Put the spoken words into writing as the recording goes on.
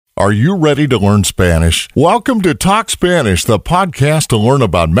Are you ready to learn Spanish? Welcome to Talk Spanish, the podcast to learn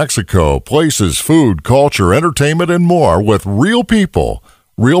about Mexico, places, food, culture, entertainment, and more with real people,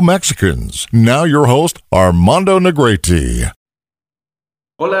 real Mexicans. Now your host, Armando Negrete.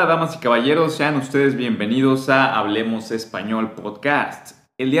 Hola, damas y caballeros, sean ustedes bienvenidos a Hablemos Español Podcast.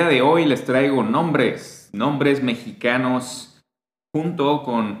 El día de hoy les traigo nombres mexicanos junto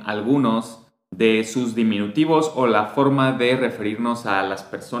con algunos de sus diminutivos o la forma de referirnos a las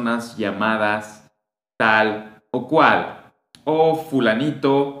personas llamadas tal o cual, o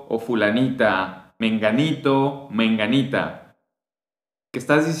fulanito o fulanita, menganito, menganita. ¿Qué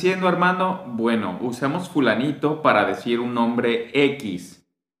estás diciendo, Armando? Bueno, usamos fulanito para decir un nombre X,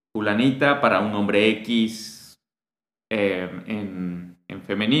 fulanita para un nombre X en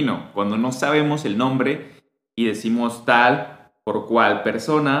femenino. Cuando no sabemos el nombre y decimos tal por cual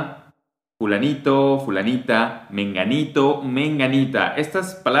persona, fulanito, fulanita, menganito, menganita.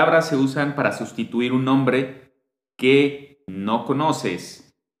 Estas palabras se usan para sustituir un nombre que no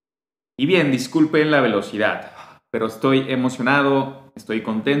conoces. Y bien, disculpen la velocidad, pero estoy emocionado, estoy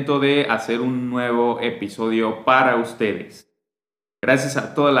contento de hacer un nuevo episodio para ustedes. Gracias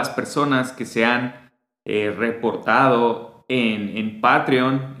a todas las personas que se han reportado en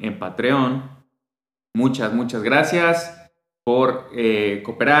Patreon. Muchas gracias por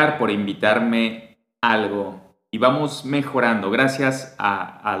cooperar, por invitarme algo. Y vamos mejorando gracias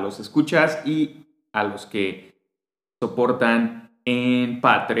a los escuchas y a los que soportan en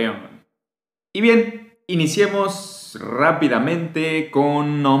Patreon. Y bien, iniciemos rápidamente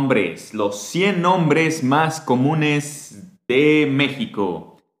con nombres. Los 100 nombres más comunes de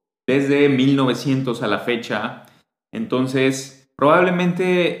México desde 1900 a la fecha. Entonces,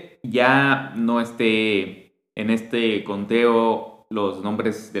 probablemente ya no esté en este conteo los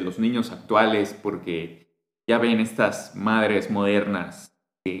nombres de los niños actuales, porque ya ven estas madres modernas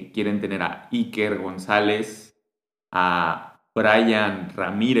que quieren tener a Iker González, a Brian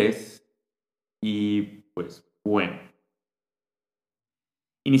Ramírez y pues bueno.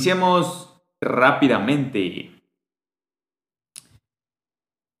 Iniciemos rápidamente.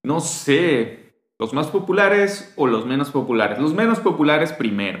 No sé, los más populares o los menos populares. Los menos populares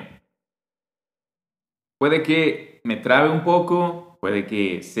primero. Puede que me trabe un poco, puede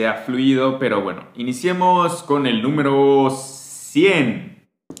que sea fluido, pero bueno, iniciemos con el número 100.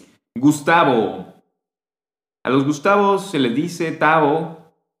 Gustavo. A los Gustavos se les dice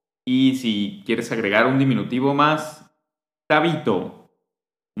Tavo, y si quieres agregar un diminutivo más, Tabito.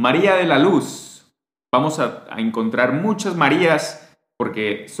 María de la Luz. Vamos a encontrar muchas Marías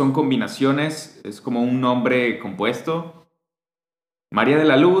porque son combinaciones, es como un nombre compuesto. María de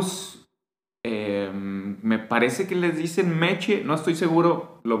la Luz. Me parece que les dicen Meche, no estoy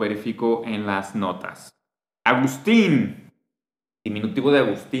seguro, lo verifico en las notas. Agustín, diminutivo de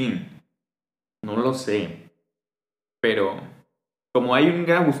Agustín, no lo sé, pero como hay un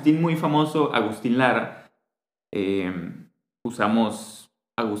Agustín muy famoso, Agustín Lara, usamos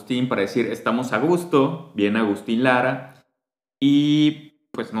Agustín para decir estamos a gusto, bien Agustín Lara, y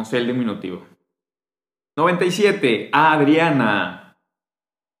pues no sé el diminutivo. 97, Adriana.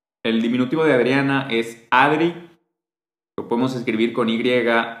 El diminutivo de Adriana es Adri. Lo podemos escribir con Y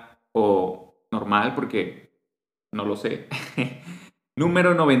o normal porque no lo sé.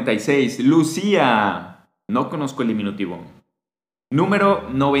 Número 96, Lucía. No conozco el diminutivo. Número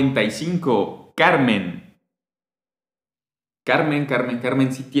 95, Carmen.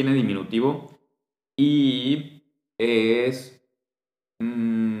 Carmen sí tiene diminutivo. Y es...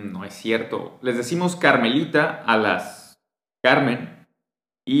 no es cierto. Les decimos Carmelita a las Carmen.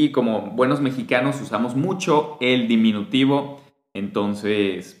 Y como buenos mexicanos usamos mucho el diminutivo,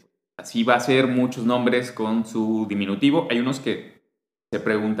 entonces así va a ser muchos nombres con su diminutivo. Hay unos que se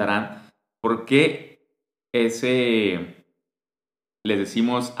preguntarán por qué les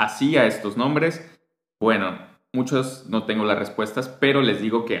decimos así a estos nombres. Bueno, muchos no tengo las respuestas, pero les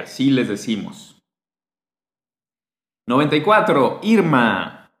digo que así les decimos. 94,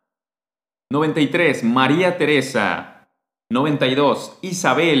 Irma. 93, María Teresa. 92,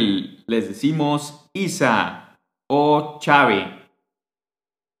 Isabel, les decimos Isa o Chave.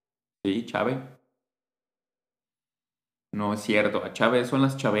 ¿Sí, Chave? No es cierto, a Chave son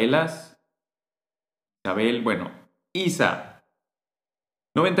las Chabelas. Isabel, bueno, Isa.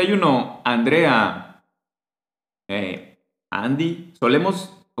 91, Andrea. Andy.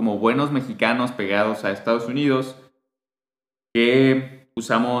 Solemos, como buenos mexicanos pegados a Estados Unidos, que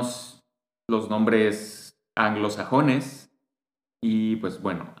usamos los nombres anglosajones. Y pues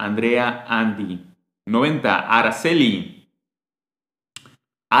bueno, Andrea, Andy. 90, Araceli.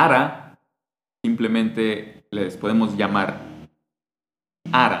 Ara, simplemente les podemos llamar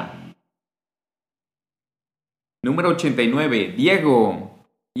Ara. Número 89, Diego.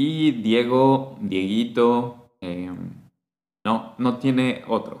 Y Dieguito, no tiene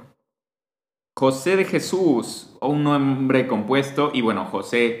otro. José de Jesús, o un nombre compuesto. Y bueno,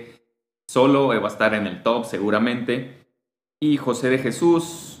 José solo va a estar en el top seguramente. Y José de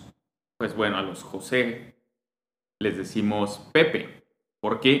Jesús, pues bueno, a los José les decimos Pepe.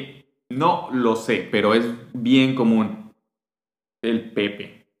 ¿Por qué? No lo sé, pero es bien común el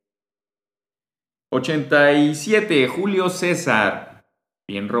Pepe. 87, Julio César.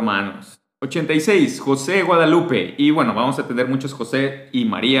 Bien romanos. 86, José Guadalupe. Y bueno, vamos a tener muchos José y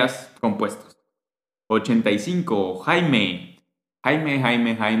Marías compuestos. 85, Jaime.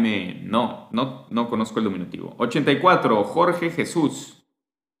 Jaime. No conozco el diminutivo. 84, Jorge Jesús.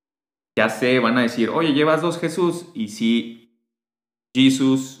 Ya sé, van a decir, oye, llevas 2 Jesús. Y sí,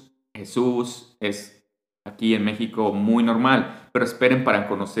 Jesús es aquí en México muy normal. Pero esperen para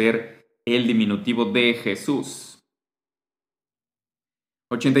conocer el diminutivo de Jesús.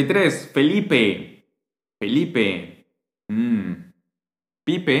 83, Felipe.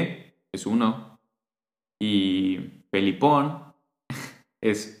 Pipe es uno. Y Felipón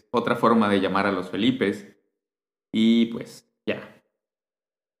es otra forma de llamar a los Felipes. Y pues ya.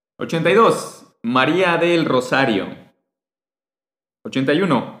 82, María del Rosario.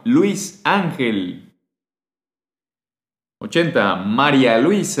 81, Luis Ángel. 80, María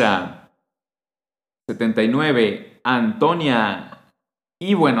Luisa. 79, Antonia.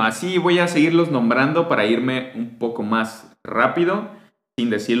 Y bueno, así voy a seguirlos nombrando para irme un poco más rápido,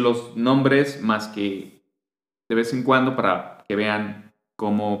 sin decir los nombres más que de vez en cuando para que vean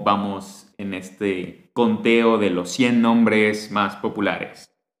cómo vamos en este conteo de los 100 nombres más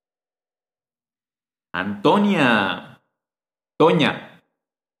populares. Antonia. Toña.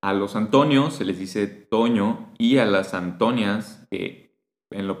 A los Antonios se les dice Toño y a las Antonias, que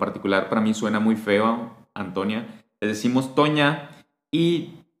en lo particular para mí suena muy feo, Antonia, les decimos Toña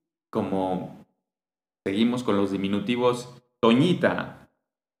y como seguimos con los diminutivos, Toñita.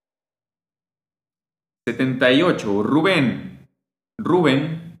 78, Rubén.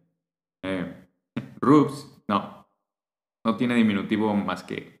 Rubs, no tiene diminutivo más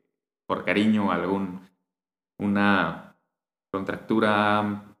que por cariño, una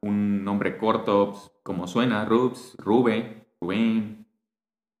contractura, un nombre corto, como suena, Rubs, Rubén,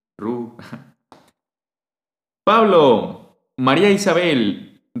 Ru. Pablo, María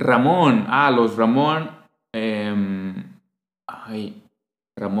Isabel, Ramón, los Ramón,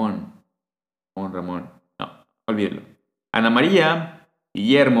 Ramón, no, olvídelo. Ana María,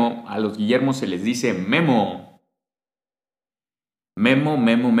 Guillermo, a los Guillermos se les dice Memo.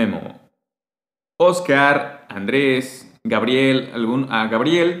 Memo. Oscar, Andrés, Gabriel, a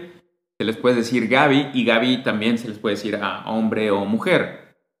Gabriel se les puede decir Gaby y Gaby también se les puede decir a hombre o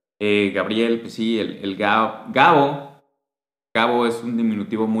mujer. Gabriel, pues sí, el Gabo. Gabo es un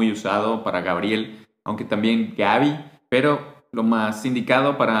diminutivo muy usado para Gabriel, aunque también Gaby, pero lo más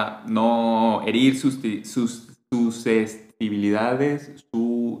indicado para no herir sus susceptibilidades,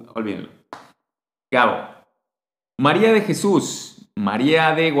 olvídenlo. Gabo. María de Jesús,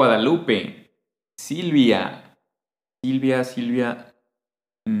 María de Guadalupe, Silvia,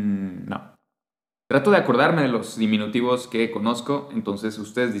 no. Trato de acordarme de los diminutivos que conozco, entonces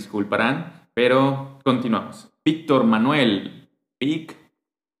ustedes disculparán, pero continuamos. Víctor Manuel,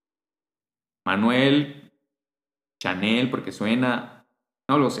 Manuel, Chanel, porque suena,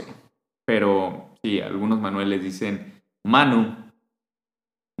 no lo sé, pero sí, algunos Manueles dicen Manu,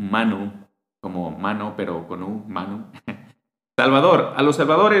 como mano, pero con U, Manu. Salvador, a los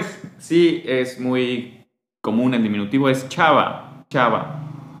salvadores sí es muy común el diminutivo, es Chava,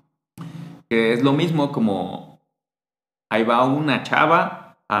 que es lo mismo como ahí va una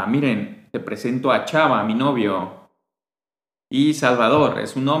chava, miren, te presento a Chava, mi novio. Y Salvador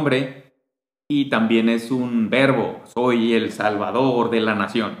es un nombre y también es un verbo, soy el salvador de la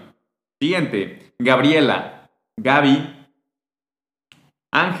nación. Siguiente, Gabriela, Gaby,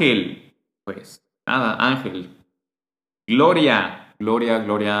 Ángel, pues nada, Ángel. Gloria,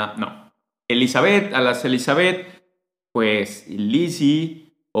 no. Elizabeth, a las Elizabeth, pues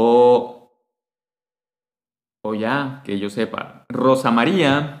Lizzy o ya, que yo sepa, Rosa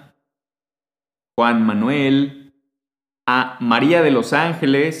María, Juan Manuel, a María de los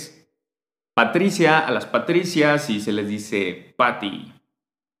Ángeles, Patricia, a las Patricias y se les dice Patti.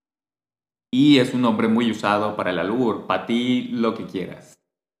 Y es un nombre muy usado para el albur, Patti, lo que quieras.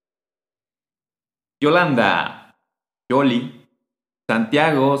 Yolanda, Yoli.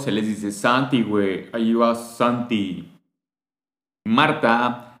 Santiago, se les dice Santi, güey. Ahí va Santi.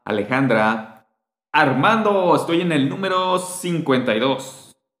 Marta, Alejandra. Armando, estoy en el número 52.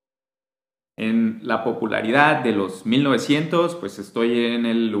 En la popularidad de los 1900, pues estoy en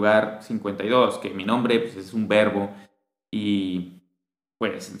el lugar 52, que mi nombre pues, es un verbo. Y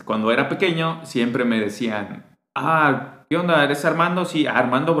pues cuando era pequeño siempre me decían, ¿qué onda? ¿Eres Armando? Sí,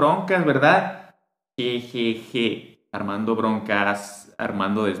 Armando Broncas, ¿verdad? Jejeje, Armando Broncas,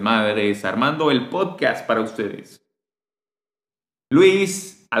 Armando Desmadres, Armando el podcast para ustedes.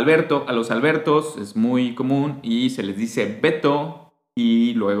 Luis, Alberto, a los Albertos es muy común y se les dice Beto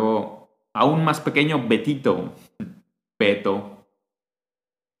y luego aún más pequeño Betito, Beto.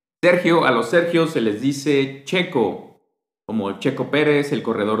 Sergio, a los Sergios se les dice Checo, como Checo Pérez, el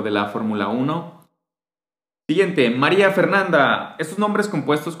corredor de la Fórmula 1. Siguiente, María Fernanda. Estos nombres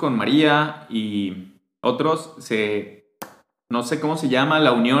compuestos con María y otros, no sé cómo se llama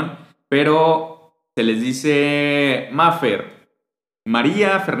la unión, pero se les dice Mafer.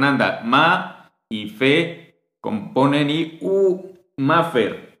 María Fernanda, Ma y Fe componen y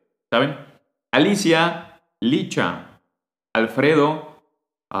Mafer, ¿saben? Alicia, Licha, Alfredo,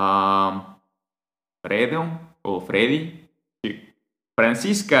 Fredo o Freddy, sí.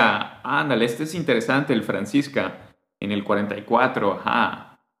 Francisca, ándale, este es interesante, el Francisca, en el 44,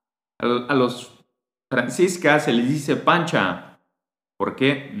 ajá. A los Francisca se les dice Pancha. ¿Por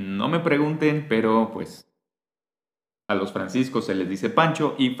qué? No me pregunten, pero pues a los franciscos se les dice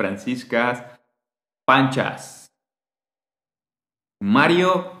Pancho y Franciscas Panchas.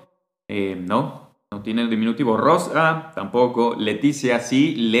 Mario, no tiene el diminutivo. Rosa, tampoco. Leticia,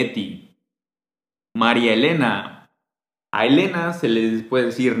 sí, Leti. María Elena. A Elena se les puede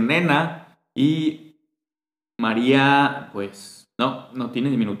decir nena y María, pues no tiene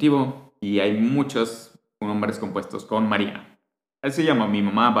diminutivo y hay muchos nombres compuestos con María. Así se llama mi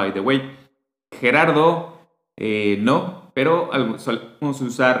mamá, by the way. Gerardo, no, pero solemos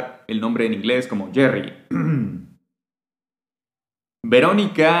usar el nombre en inglés como Jerry.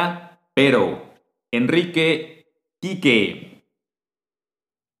 Verónica, pero. Enrique, Quique.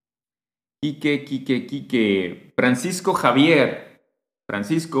 Quique. Francisco, Javier.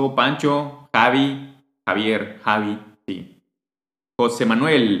 Francisco, Pancho, Javier, Javi, sí. José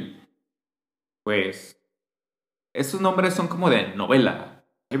Manuel, pues. Estos nombres son como de novela.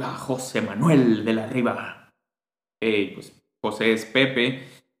 Ahí va José Manuel de la Riva. Pues José es Pepe,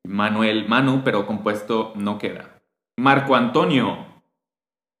 Manuel Manu, pero compuesto no queda. Marco Antonio.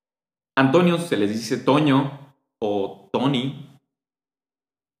 Antonio se les dice Toño o Tony,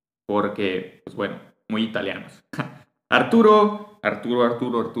 porque, pues bueno, muy italianos. Arturo,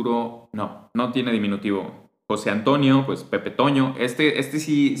 no tiene diminutivo. José Antonio, pues Pepe Toño. Este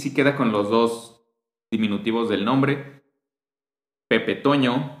sí queda con los dos diminutivos del nombre. Pepe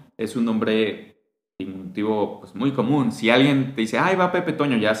Toño es un nombre diminutivo pues, muy común. Si alguien te dice, ay, va Pepe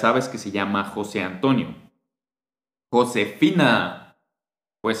Toño, ya sabes que se llama José Antonio. Josefina,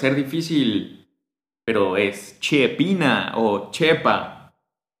 puede ser difícil, pero es Chepina o Chepa.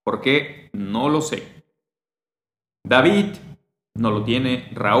 ¿Por qué? No lo sé. David no lo tiene.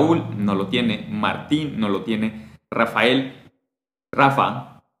 Raúl no lo tiene. Martín no lo tiene. Rafael,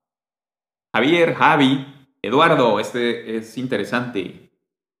 Rafa. Javier, Javi. Eduardo, este es interesante.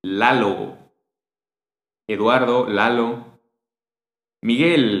 Lalo. Eduardo, Lalo.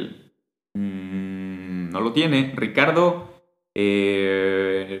 Miguel, no lo tiene. Ricardo,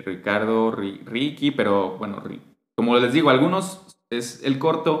 Ricky, pero bueno, como les digo, algunos es el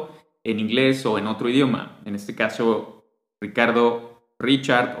corto en inglés o en otro idioma. En este caso, Ricardo,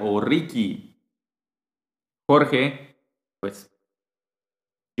 Richard o Ricky. Jorge, pues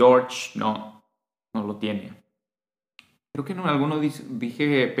George, no lo tiene. Creo que en alguno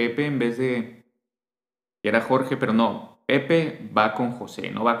dije Pepe en vez de que era Jorge, pero no. Pepe va con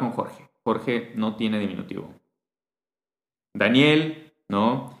José, no va con Jorge. Jorge no tiene diminutivo. Daniel,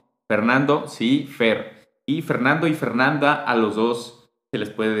 no. Fernando, sí, Fer. Y Fernando y Fernanda, a los dos se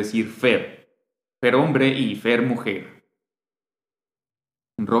les puede decir Fer. Fer hombre y Fer mujer.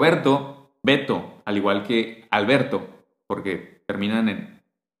 Roberto, Beto, al igual que Alberto, porque terminan en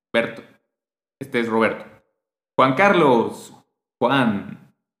Berto. Este es Roberto. Juan Carlos,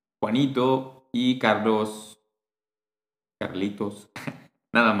 Juan, Juanito y Carlos, Carlitos,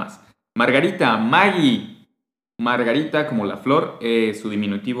 nada más. Margarita, Maggie. Margarita como la flor, su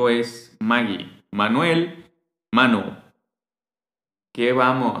diminutivo es Maggie. Manuel, Manu. ¿Qué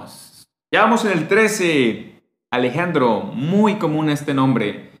vamos? Ya vamos en el 13. Alejandro, muy común este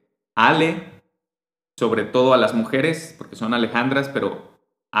nombre. Ale, sobre todo a las mujeres, porque son Alejandras, pero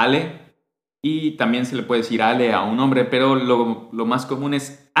Ale. Y también se le puede decir Ale a un hombre, pero lo más común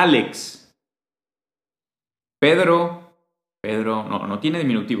es Alex. Pedro, no tiene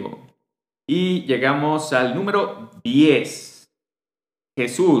diminutivo. Y llegamos al número 10.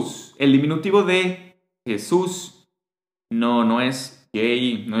 Jesús. El diminutivo de Jesús no es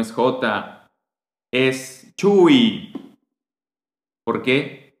J, no es J, es Chuy. ¿Por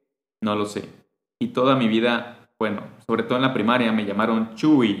qué? No lo sé. Y toda mi vida, bueno, sobre todo en la primaria, me llamaron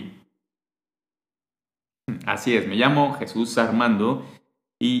Chuy. Así es, me llamo Jesús Armando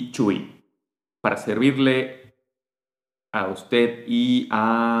y Chuy, para servirle a usted y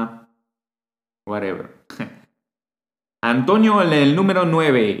a whatever. Antonio en el número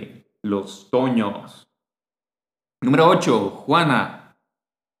 9, los Toños. Número 8, Juana.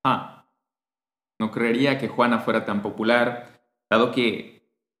 No creería que Juana fuera tan popular, dado que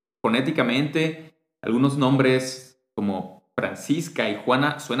fonéticamente algunos nombres como Francisca y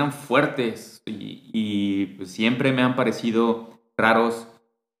Juana suenan fuertes y pues siempre me han parecido raros,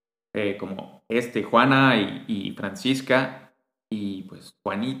 como Juana y Francisca, y pues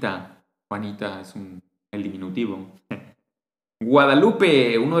Juanita. Juanita es el diminutivo.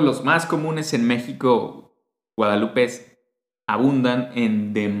 Guadalupe, uno de los más comunes en México. Guadalupes abundan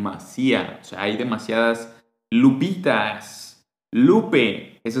en demasía. O sea, hay demasiadas Lupitas.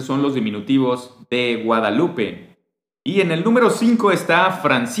 Lupe, esos son los diminutivos de Guadalupe. Y en el número 5 está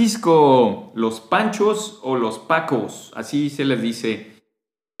Francisco, los Panchos o los Pacos. Así se les dice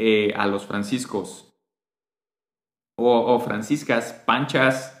a los franciscos. O franciscas,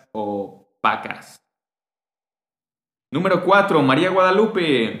 panchas o pacas. Número 4, María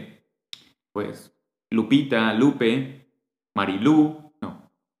Guadalupe. Pues Lupita, Lupe, Marilú, no.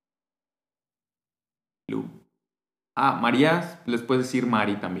 Lu. María, les puedes decir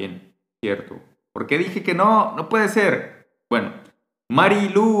Mari también, cierto. ¿Por qué dije que no? No puede ser. Bueno,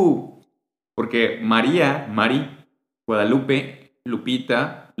 Marilú. Porque María, Mari, Guadalupe,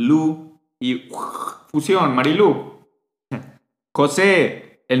 Lupita, Lu y fusión, Marilú.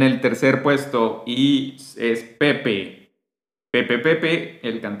 José en el tercer puesto y es Pepe. Pepe,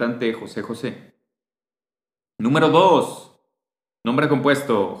 el cantante José José. Número 2, nombre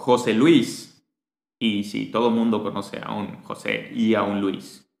compuesto, José Luis. Y sí, todo el mundo conoce a un José y a un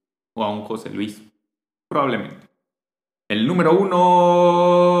Luis. O a un José Luis, probablemente. El número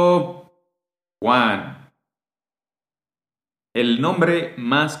 1, Juan. El nombre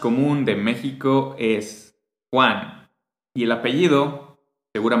más común de México es Juan. Y el apellido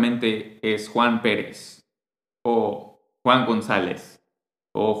seguramente es Juan Pérez. O Juan González,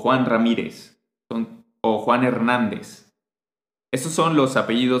 o Juan Ramírez, o Juan Hernández. Estos son los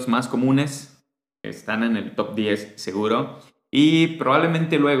apellidos más comunes, están en el top 10 seguro, y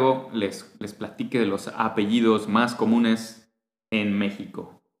probablemente luego les platique de los apellidos más comunes en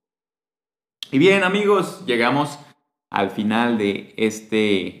México. Y bien, amigos, llegamos al final de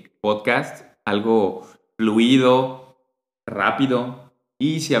este podcast, algo fluido, rápido,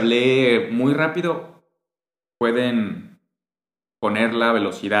 y si hablé muy rápido, pueden poner la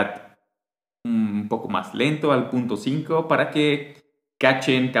velocidad un poco más lento al punto 5 para que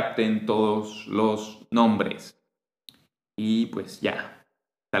capten todos los nombres. Y pues ya.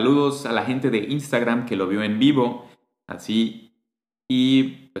 Saludos a la gente de Instagram que lo vio en vivo. Así.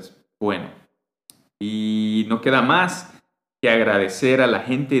 Y pues bueno. Y no queda más que agradecer a la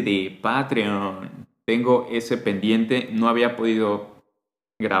gente de Patreon. Tengo ese pendiente. No había podido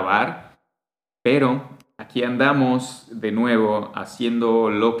grabar, pero aquí andamos de nuevo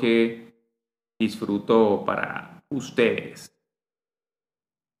haciendo lo que disfruto para ustedes.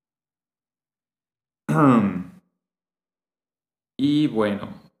 Y bueno,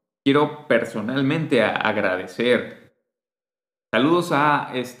 quiero personalmente agradecer. Saludos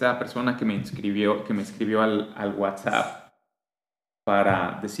a esta persona que me escribió al WhatsApp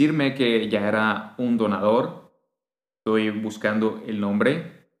para decirme que ya era un donador. Estoy buscando el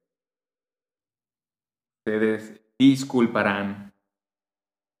nombre. Ustedes disculparán.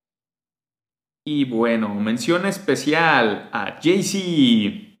 Y bueno, mención especial a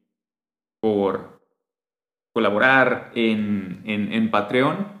JC por colaborar en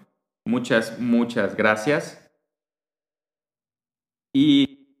Patreon. Muchas gracias.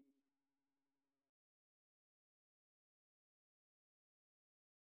 Y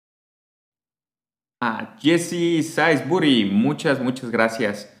a Jesse Sainsbury, muchas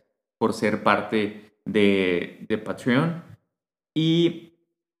gracias por ser parte de Patreon. Y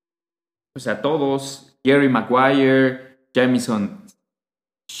pues a todos, Gary Maguire, Jamison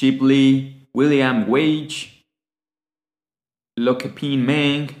Shipley, William Wage, Lokepin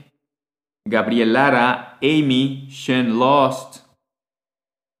Meng, Gabriel Lara, Amy, Shen Lost,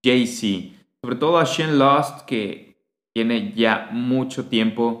 JC. Sobre todo a Shen Lost, que tiene ya mucho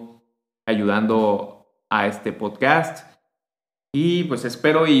tiempo ayudando a este podcast. Y pues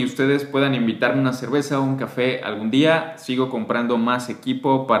espero y ustedes puedan invitarme una cerveza o un café algún día. Sigo comprando más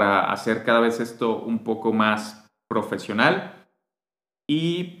equipo para hacer cada vez esto un poco más profesional.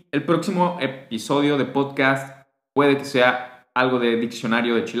 Y el próximo episodio de podcast puede que sea algo de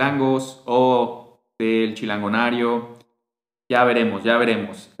diccionario de chilangos o del chilangonario. Ya veremos, ya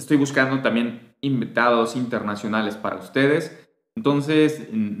veremos. Estoy buscando también invitados internacionales para ustedes. Entonces,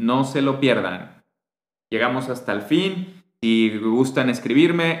 no se lo pierdan. Llegamos hasta el fin. Si gustan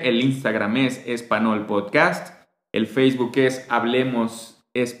escribirme, el Instagram es Español Podcast. El Facebook es Hablemos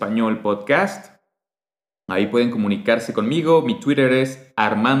Español Podcast. Ahí pueden comunicarse conmigo. Mi Twitter es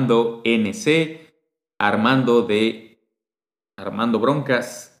ArmandoNC. Armando de Armando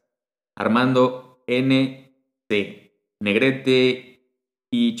Broncas. Armando NC. Negrete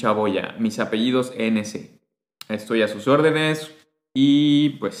y Chaboya. Mis apellidos NC. Estoy a sus órdenes. Y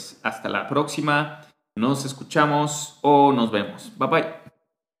pues hasta la próxima. Nos escuchamos o nos vemos. Bye bye.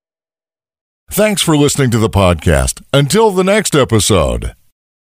 Thanks for listening to the podcast. Until the next episode.